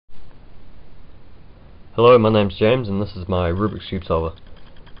Hello, my name's James and this is my Rubik's Cube solver.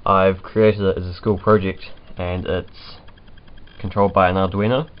 I've created it as a school project and it's controlled by an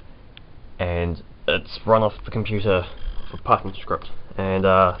Arduino and it's run off the computer with a Python script, and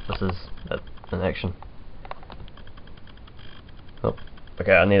this is it in action. Oh,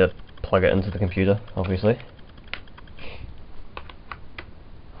 okay, I need to plug it into the computer, obviously.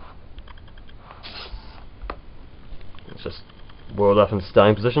 It's just whirled up in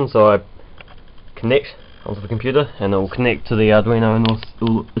starting position, so I connect onto the computer and it will connect to the Arduino and it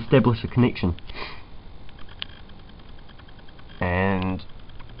will establish a connection. And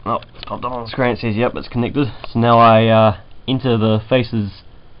oh, it's popped up on the screen, it says yep, it's connected. So now I enter the faces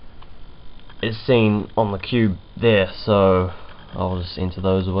as seen on the cube there, so I'll just enter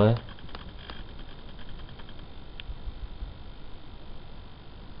those away.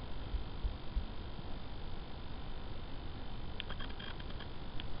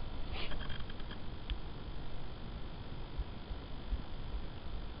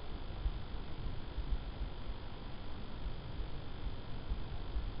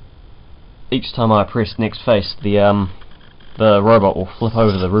 Each time I press next face, the robot will flip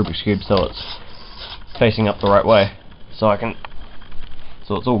over the Rubik's Cube so it's facing up the right way. So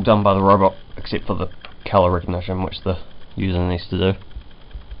it's all done by the robot except for the color recognition, which the user needs to do.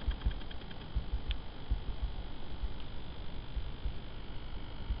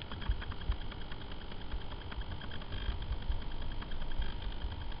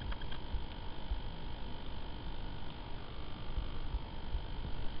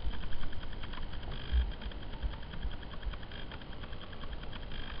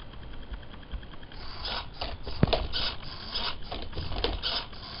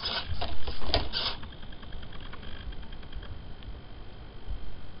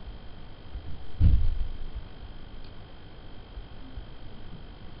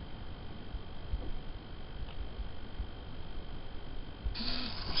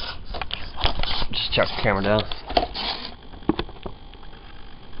 Just chuck the camera down.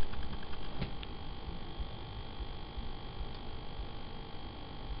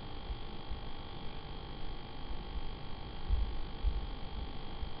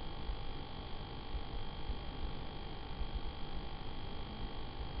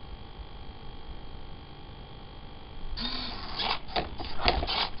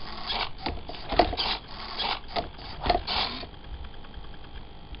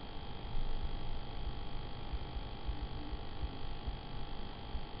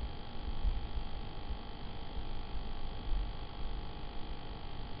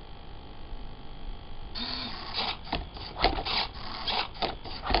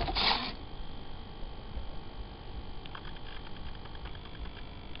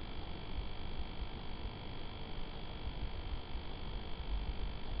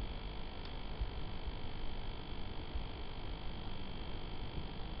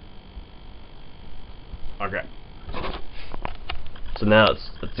 Okay. So now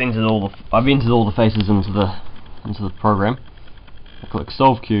it's entered I've entered all the faces into the program. I click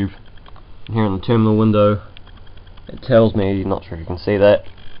Solve Cube, and here in the terminal window it tells me, not sure if you can see that,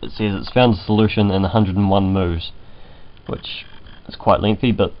 it says it's found a solution in 101 moves, which is quite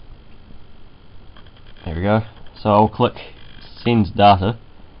lengthy, but there we go. So I'll click Send Data,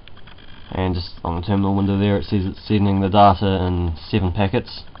 and just on the terminal window there it says it's sending the data in 7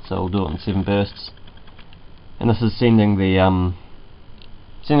 packets, so we'll do it in 7 bursts. And this is sending the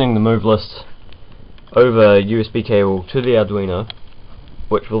move list over USB cable to the Arduino,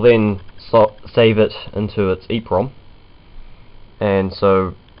 which will then save it into its EEPROM, and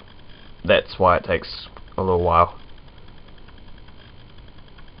so that's why it takes a little while.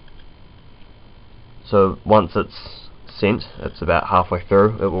 So once it's sent, it's about halfway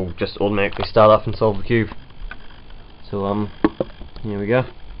through, it will just automatically start up and solve the cube. So here we go.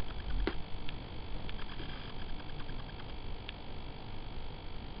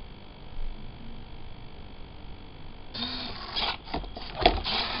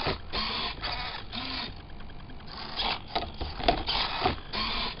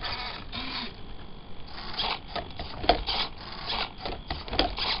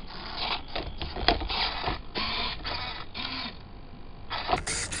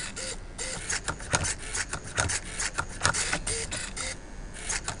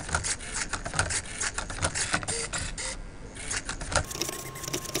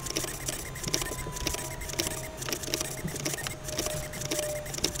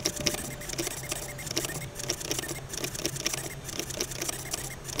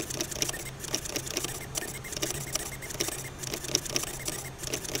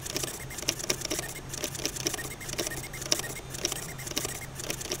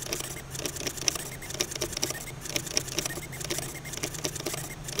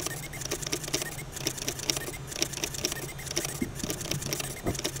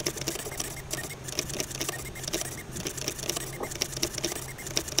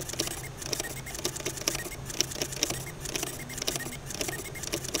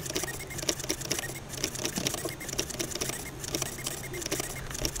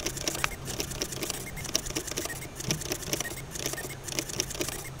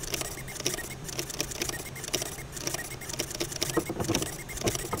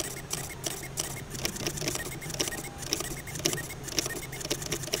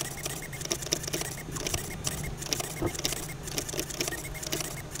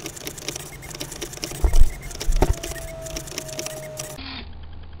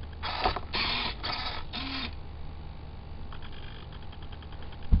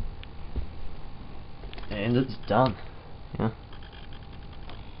 done. Yeah.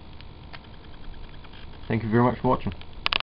 Thank you very much for watching.